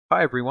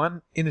Hi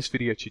everyone, in this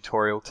video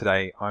tutorial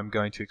today I'm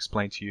going to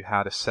explain to you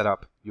how to set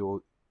up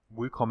your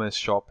WooCommerce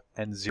shop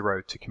and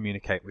XERO to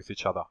communicate with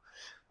each other.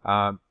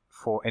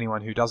 For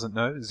anyone who doesn't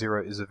know,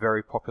 XERO is a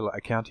very popular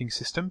accounting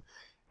system,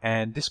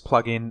 and this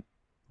plugin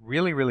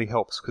really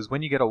helps because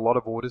when you get a lot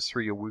of orders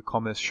through your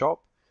WooCommerce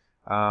shop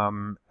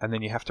and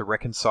then you have to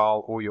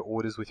reconcile all your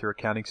orders with your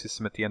accounting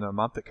system at the end of the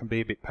month, it can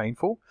be a bit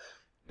painful.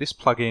 This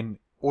plugin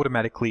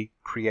automatically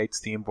creates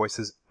the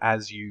invoices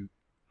as you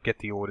get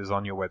the orders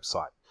on your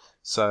website.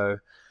 So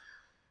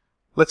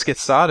let's get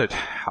started.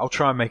 I'll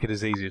try and make it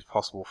as easy as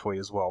possible for you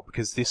as well,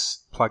 because this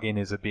plugin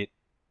is a bit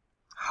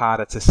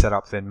harder to set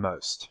up than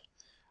most.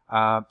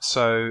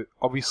 So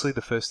obviously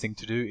the first thing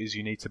to do is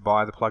you need to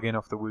buy the plugin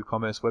off the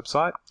WooCommerce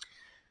website.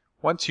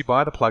 Once you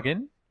buy the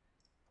plugin,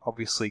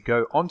 obviously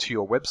go onto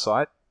your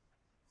website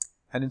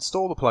and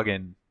install the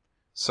plugin.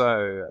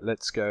 So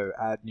let's go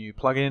add new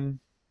plugin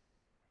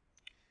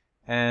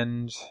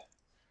and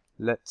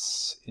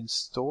let's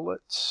install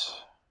it.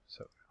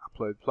 So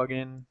upload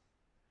plugin,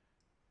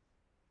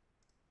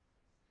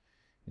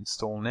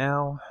 install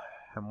now,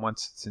 and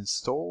once it's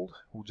installed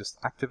we'll just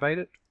activate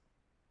it.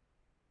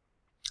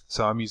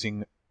 So I'm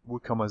using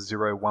WooCommerce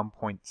XERO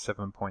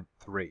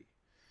 1.7.3.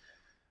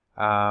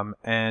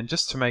 And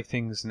just to make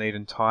things neat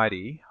and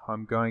tidy,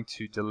 I'm going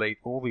to delete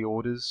all the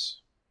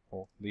orders,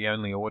 or the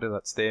only order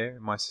that's there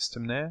in my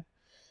system there.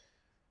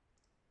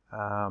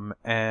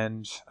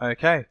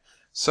 Okay,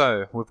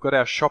 so we've got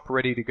our shop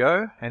ready to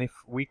go, and if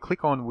we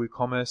click on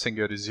WooCommerce and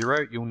go to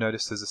XERO, you'll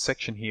notice there's a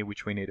section here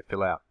which we need to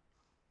fill out.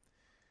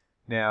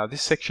 Now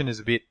this section is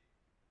a bit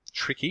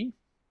tricky.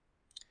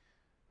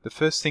 The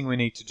first thing we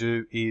need to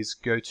do is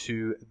go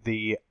to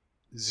the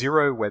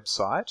XERO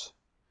website,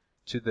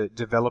 to the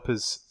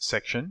developers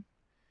section,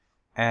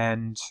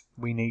 and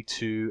we need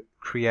to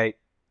create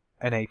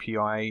an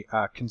API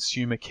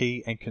consumer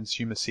key and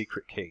consumer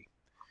secret key.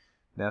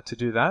 Now to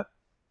do that,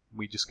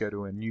 we just go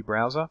to a new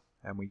browser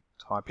and we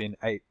type in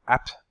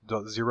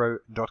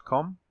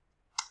app.xero.com,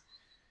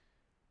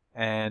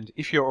 and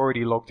if you're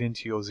already logged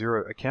into your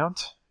XERO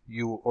account,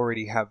 you'll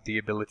already have the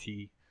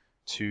ability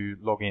to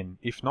log in.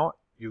 If not,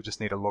 you'll just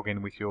need to log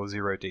in with your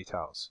XERO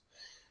details.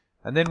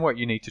 And then what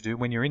you need to do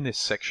when you're in this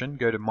section,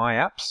 go to My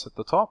Apps at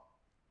the top,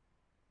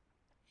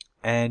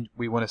 and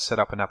we want to set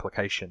up an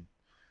application.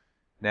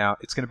 Now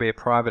it's going to be a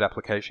private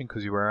application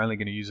because you are only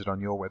going to use it on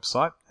your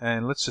website,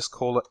 and let's just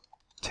call it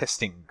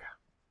Testing.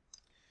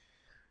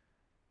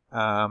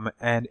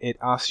 And it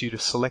asks you to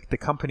select the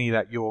company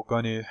that you're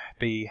going to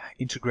be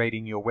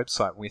integrating your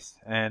website with,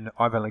 and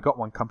I've only got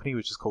one company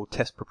which is called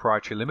Test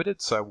Proprietary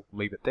Limited, so we'll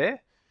leave it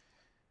there.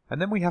 And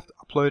then we have to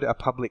upload a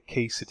public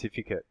key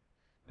certificate.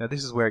 Now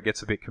this is where it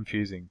gets a bit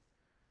confusing.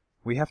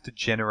 We have to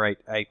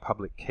generate a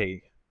public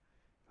key,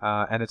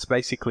 and it's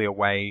basically a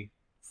way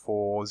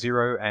for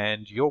XERO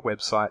and your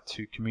website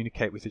to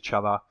communicate with each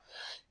other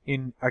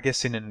in, I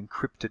guess, in an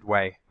encrypted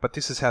way. But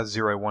this is how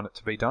XERO want it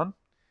to be done.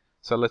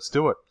 So let's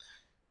do it.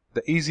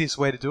 The easiest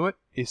way to do it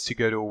is to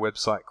go to a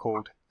website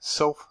called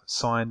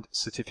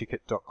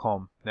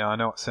self-signedcertificate.com. Now I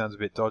know it sounds a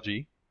bit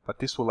dodgy, but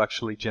this will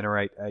actually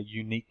generate a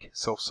unique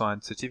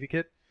self-signed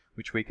certificate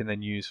which we can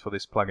then use for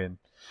this plugin.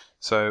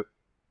 So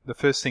the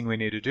first thing we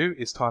need to do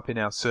is type in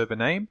our server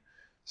name.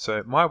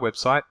 So my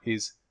website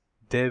is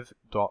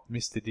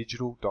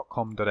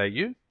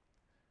dev.mrdigital.com.au.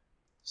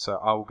 So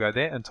I will go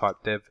there and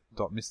type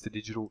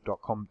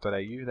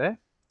dev.mrdigital.com.au there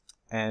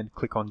and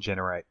click on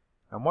generate.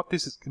 And what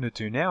this is going to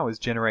do now is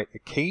generate a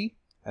key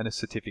and a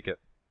certificate.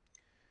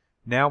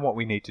 Now what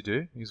we need to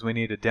do is we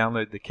need to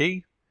download the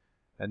key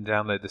and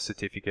download the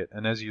certificate.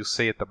 And as you'll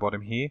see at the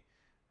bottom here,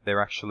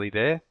 they're actually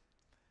there.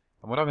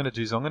 And what I'm going to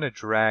do is I'm going to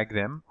drag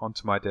them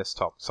onto my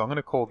desktop. So I'm going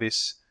to call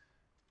this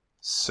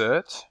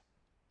cert,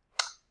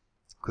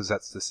 because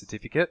that's the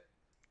certificate.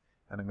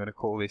 And I'm going to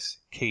call this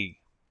key,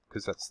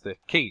 because that's the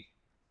key.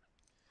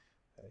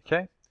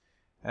 Okay.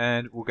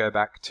 And we'll go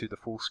back to the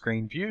full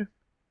screen view.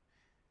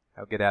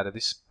 I'll get out of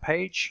this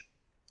page.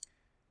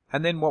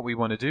 And then what we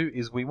want to do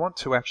is we want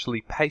to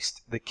actually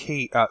paste the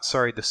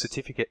the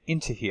certificate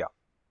into here.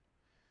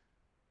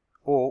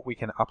 Or we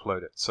can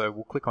upload it. So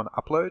we'll click on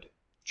upload,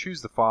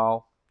 choose the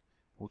file.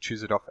 We'll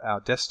choose it off our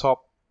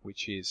desktop,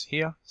 which is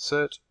here,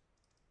 cert,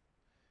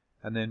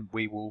 and then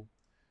we will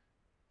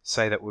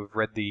say that we've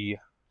read the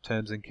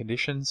terms and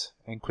conditions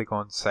and click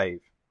on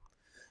save.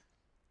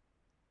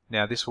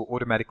 Now this will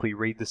automatically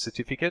read the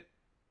certificate,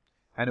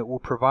 and it will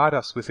provide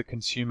us with a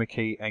consumer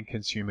key and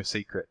consumer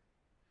secret.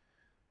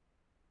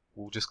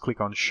 We'll just click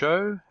on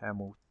show and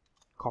we'll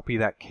copy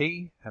that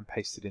key and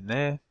paste it in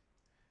there,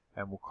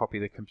 and we'll copy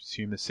the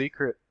consumer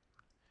secret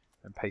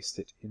and paste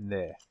it in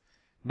there.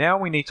 Now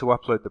we need to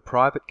upload the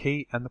private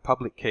key and the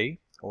public key,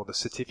 or the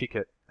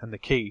certificate and the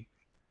key,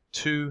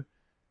 to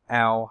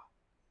our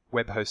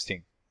web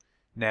hosting.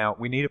 Now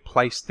we need to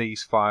place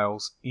these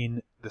files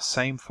in the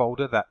same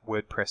folder that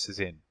WordPress is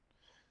in.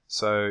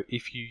 So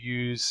if you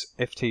use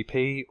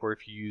FTP or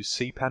if you use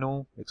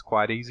cPanel, it's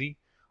quite easy.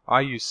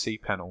 I use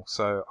cPanel,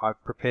 so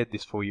I've prepared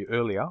this for you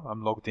earlier.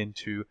 I'm logged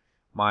into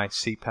my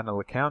cPanel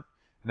account,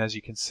 and as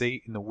you can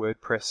see in the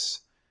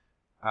WordPress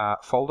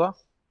folder,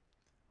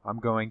 I'm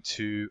going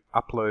to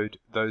upload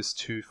those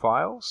two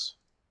files,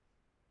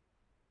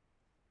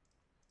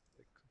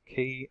 the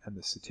key and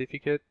the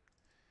certificate.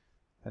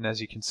 And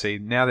as you can see,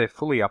 now they're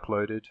fully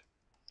uploaded.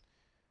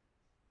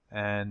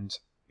 And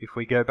if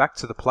we go back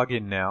to the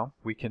plugin now,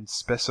 we can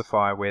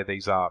specify where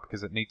these are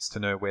because it needs to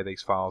know where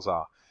these files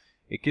are.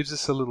 It gives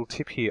us a little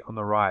tip here on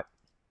the right.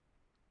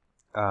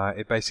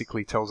 It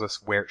basically tells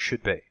us where it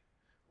should be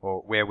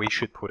or where we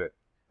should put it.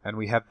 And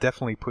we have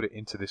definitely put it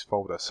into this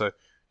folder. So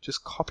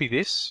just copy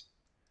this,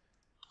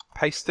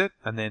 paste it,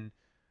 and then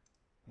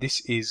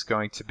this is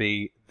going to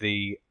be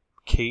the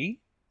key.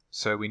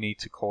 So we need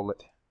to call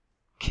it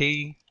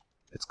key.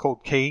 It's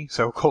called key,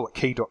 so we'll call it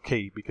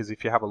key.key because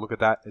if you have a look at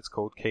that, it's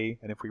called key.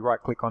 And if we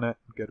right click on it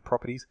and go to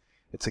properties,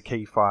 it's a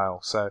key file.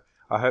 So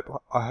I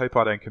hope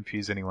I don't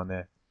confuse anyone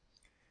there.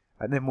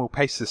 And then we'll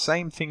paste the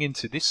same thing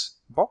into this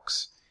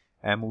box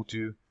and we'll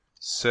do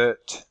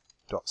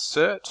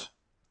cert.cert.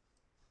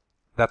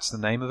 That's the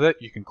name of it.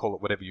 You can call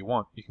it whatever you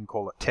want. You can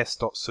call it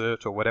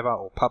test.cert or whatever,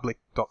 or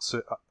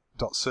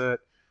public.cert,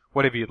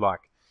 whatever you'd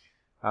like.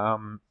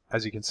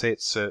 As you can see,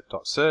 it's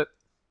cert.cert.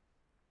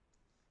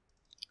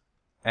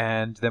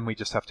 And then we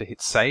just have to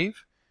hit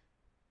save.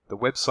 The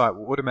website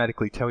will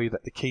automatically tell you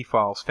that the key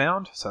file's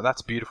found, so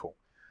that's beautiful.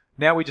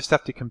 Now we just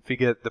have to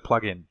configure the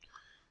plugin.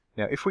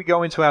 Now if we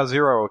go into our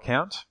XERO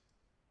account,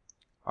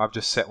 I've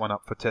just set one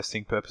up for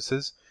testing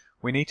purposes,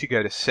 we need to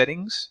go to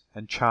settings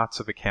and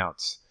charts of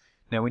accounts.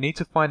 Now we need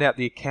to find out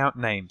the account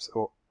names,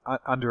 or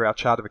under our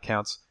chart of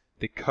accounts,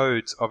 the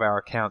codes of our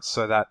accounts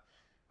so that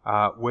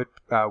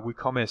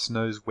WooCommerce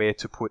knows where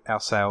to put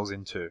our sales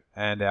into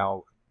and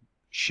our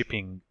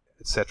shipping,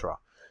 etc.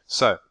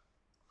 So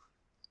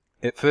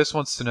it first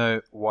wants to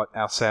know what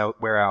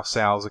where our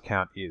sales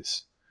account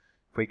is.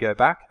 If we go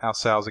back, our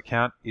sales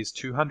account is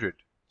 200.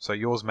 So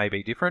yours may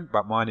be different,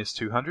 but mine is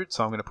 200,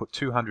 so I'm going to put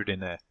 200 in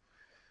there.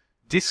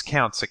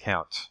 Discounts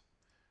account.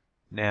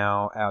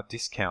 Now our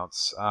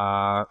discounts,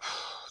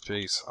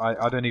 geez,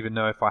 I don't even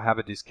know if I have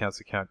a discounts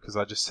account because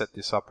I just set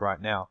this up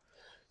right now.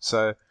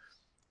 So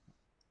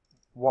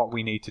what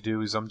we need to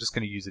do is I'm just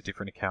going to use a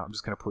different account. I'm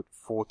just going to put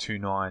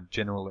 429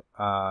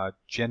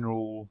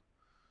 general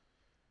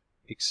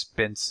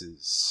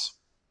expenses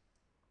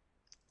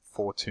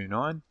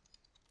 429.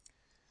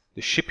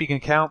 The shipping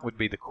account would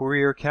be the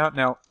courier account.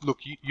 Now look,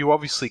 you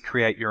obviously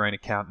create your own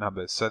account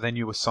numbers, so then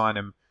you assign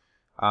them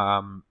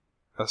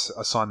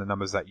assign the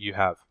numbers that you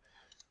have.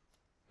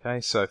 Okay,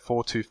 so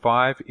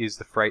 425 is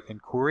the freight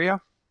and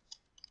courier.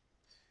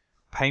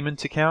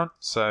 Payment account,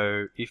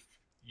 so if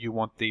you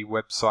want the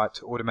website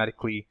to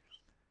automatically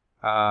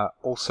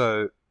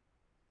also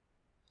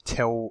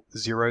tell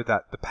XERO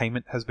that the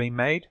payment has been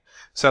made.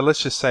 So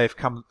let's just say if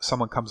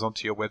someone comes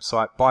onto your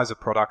website, buys a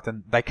product,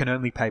 and they can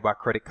only pay by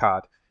credit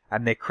card,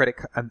 and their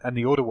and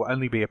the order will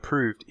only be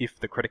approved if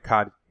the credit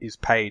card is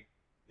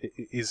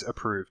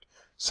approved.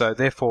 So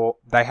therefore,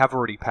 they have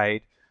already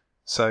paid.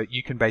 So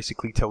you can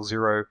basically tell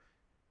XERO,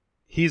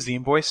 here's the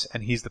invoice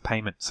and here's the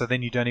payment. So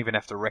then you don't even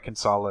have to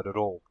reconcile it at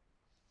all.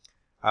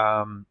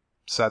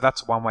 So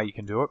that's one way you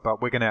can do it,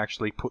 but we're going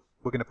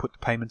to put the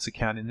payments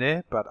account in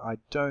there, but I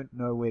don't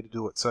know where to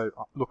do it. So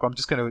look, I'm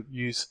just going to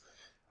use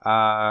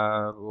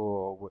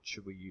what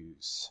should we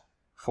use?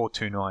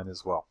 429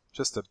 as well,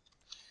 just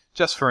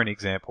for an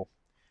example.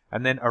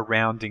 And then a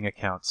rounding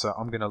account. So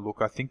I'm going to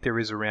look. I think there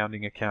is a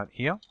rounding account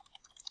here,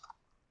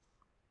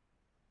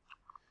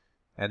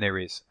 and there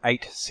is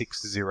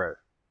 860.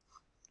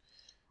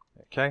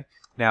 Okay.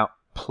 Now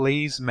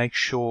please make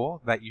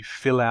sure that you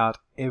fill out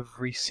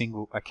every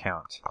single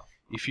account.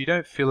 If you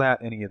don't fill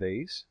out any of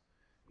these,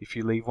 if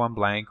you leave one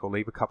blank or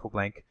leave a couple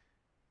blank,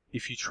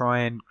 if you try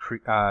and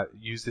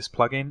use this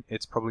plugin,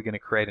 it's probably going to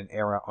create an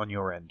error on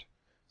your end.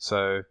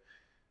 So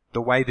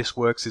the way this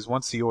works is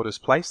once the order is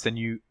placed, then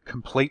you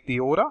complete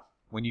the order.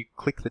 When you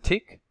click the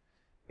tick,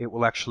 it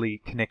will actually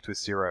connect with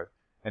XERO.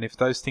 And if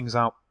those things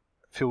aren't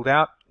filled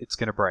out, it's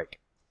going to break.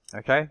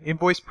 Okay,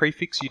 invoice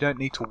prefix, you don't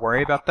need to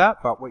worry about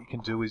that, but what you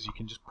can do is you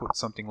can just put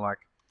something like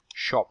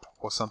shop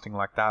or something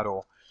like that,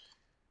 or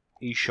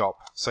eShop,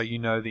 so you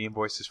know the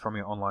invoice is from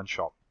your online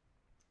shop.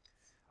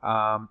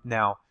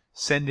 Now,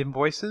 send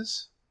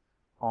invoices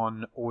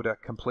on order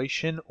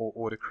completion or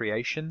order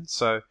creation.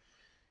 So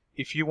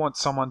if you want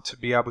someone to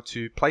be able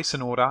to place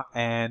an order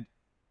and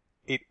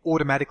it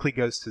automatically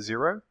goes to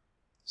XERO,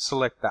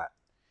 select that.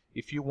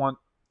 If you want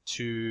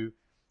to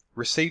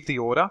receive the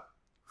order,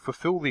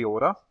 fulfill the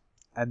order,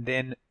 and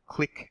then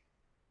click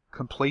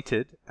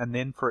completed, and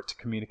then for it to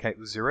communicate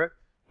with XERO,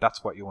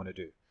 that's what you want to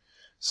do.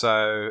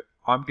 So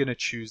I'm going to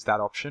choose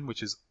that option,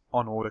 which is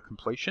on order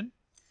completion,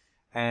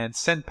 and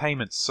send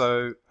payments.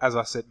 So as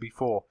I said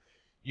before,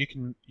 you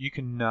can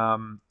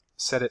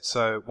set it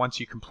so once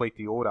you complete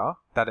the order,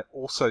 that it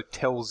also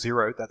tells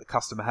XERO that the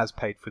customer has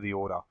paid for the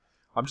order.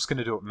 I'm just going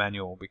to do it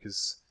manual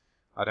because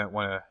I don't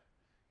want to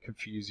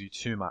confuse you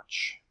too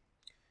much.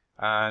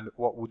 And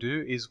what we'll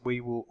do is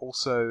we will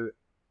also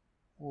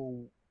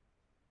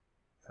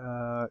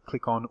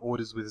click on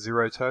orders with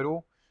XERO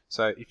total.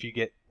 So if you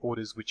get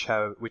orders which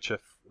are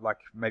like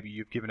maybe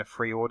you've given a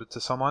free order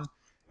to someone,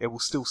 it will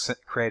still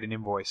create an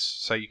invoice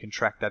so you can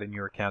track that in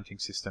your accounting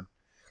system.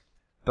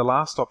 The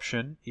last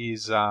option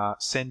is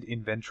send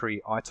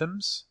inventory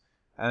items,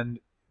 and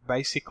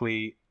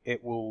basically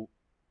it will,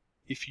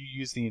 if you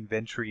use the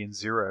inventory in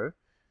XERO,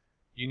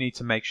 you need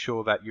to make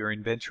sure that your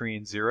inventory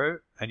in XERO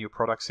and your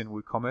products in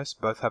WooCommerce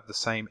both have the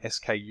same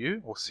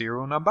SKU or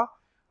serial number.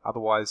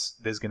 Otherwise,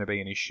 there's going to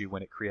be an issue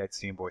when it creates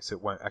the invoice.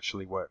 It won't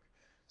actually work.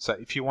 So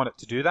if you want it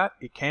to do that,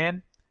 it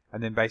can,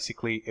 and then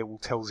basically it will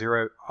tell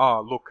XERO,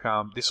 oh look,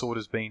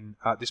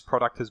 this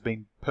product has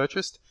been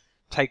purchased.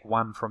 Take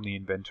one from the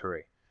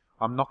inventory.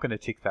 I'm not going to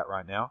tick that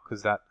right now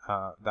because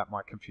that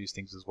might confuse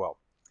things as well.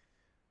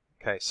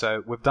 Okay,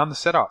 so we've done the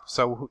setup.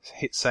 So we'll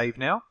hit save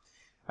now.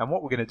 And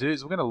what we're going to do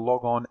is we're going to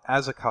log on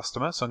as a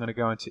customer. So I'm going to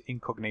go into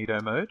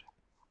incognito mode.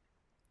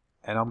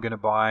 And I'm going to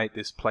buy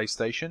this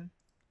PlayStation.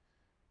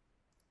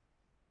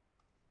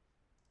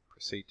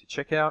 Proceed to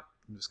checkout.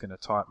 I'm just going to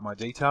type my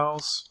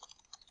details.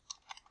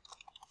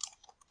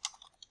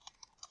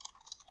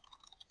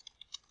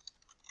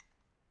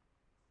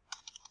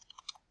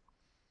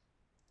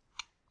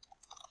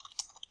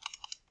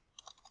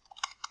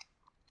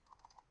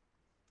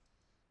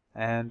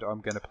 And I'm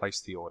going to place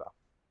the order.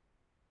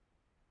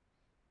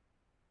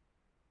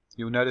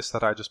 You'll notice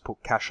that I just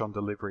put cash on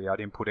delivery. I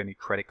didn't put any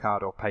credit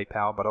card or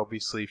PayPal, but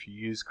obviously if you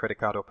use credit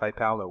card or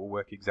PayPal, it will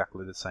work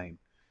exactly the same.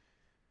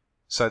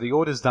 So the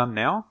order's done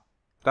now.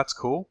 That's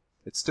cool.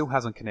 It still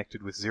hasn't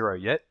connected with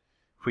XERO yet.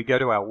 If we go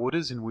to our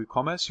orders in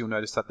WooCommerce, you'll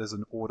notice that there's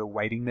an order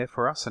waiting there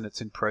for us and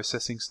it's in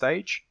processing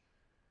stage.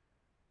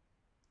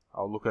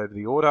 I'll look over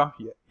the order.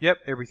 Yep,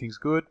 everything's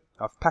good.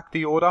 I've packed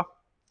the order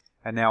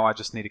and now I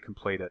just need to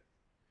complete it.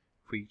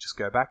 If we just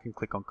go back and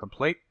click on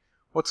complete,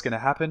 what's going to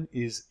happen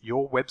is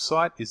your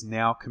website is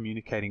now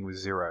communicating with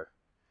XERO.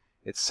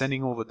 It's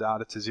sending all the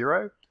data to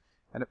XERO,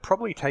 and it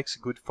probably takes a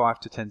good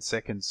 5 to 10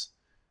 seconds,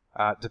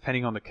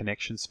 depending on the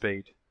connection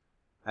speed.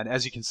 And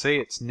as you can see,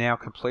 it's now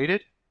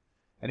completed.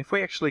 And if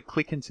we actually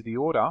click into the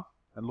order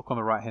and look on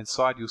the right hand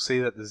side, you'll see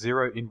that the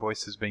XERO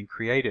invoice has been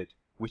created,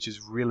 which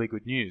is really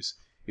good news.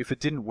 If it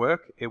didn't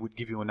work, it would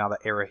give you another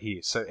error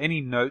here. So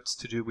any notes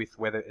to do with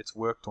whether it's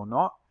worked or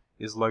not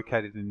is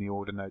located in the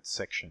order notes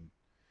section.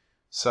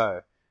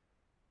 So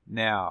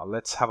now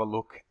let's have a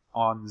look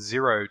on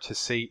XERO to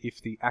see if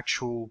the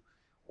actual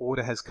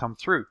order has come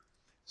through.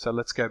 So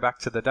let's go back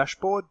to the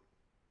dashboard.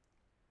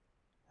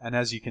 And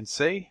as you can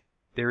see,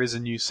 there is a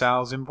new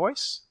sales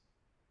invoice,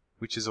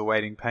 which is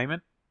awaiting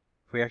payment.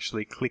 If we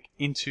actually click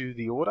into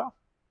the order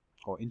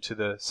or into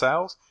the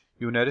sales,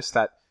 you'll notice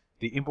that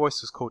the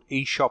invoice was called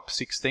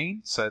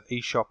eShop16. So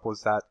eShop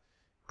was that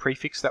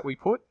prefix that we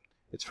put.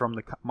 It's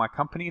from my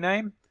company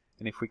name.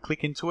 And if we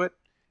click into it,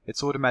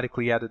 it's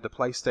automatically added the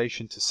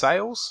PlayStation to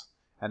sales,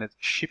 and its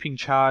shipping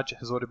charge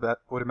has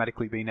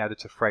automatically been added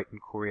to freight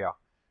and courier.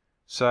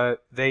 So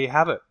there you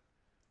have it.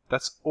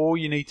 That's all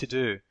you need to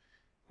do.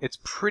 It's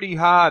pretty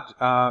hard,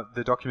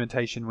 the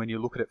documentation, when you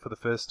look at it for the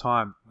first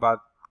time, but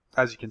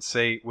as you can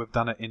see, we've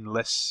done it in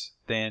less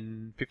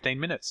than 15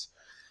 minutes.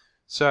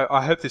 So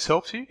I hope this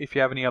helps you. If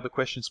you have any other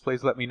questions,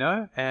 please let me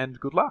know, and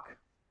good luck.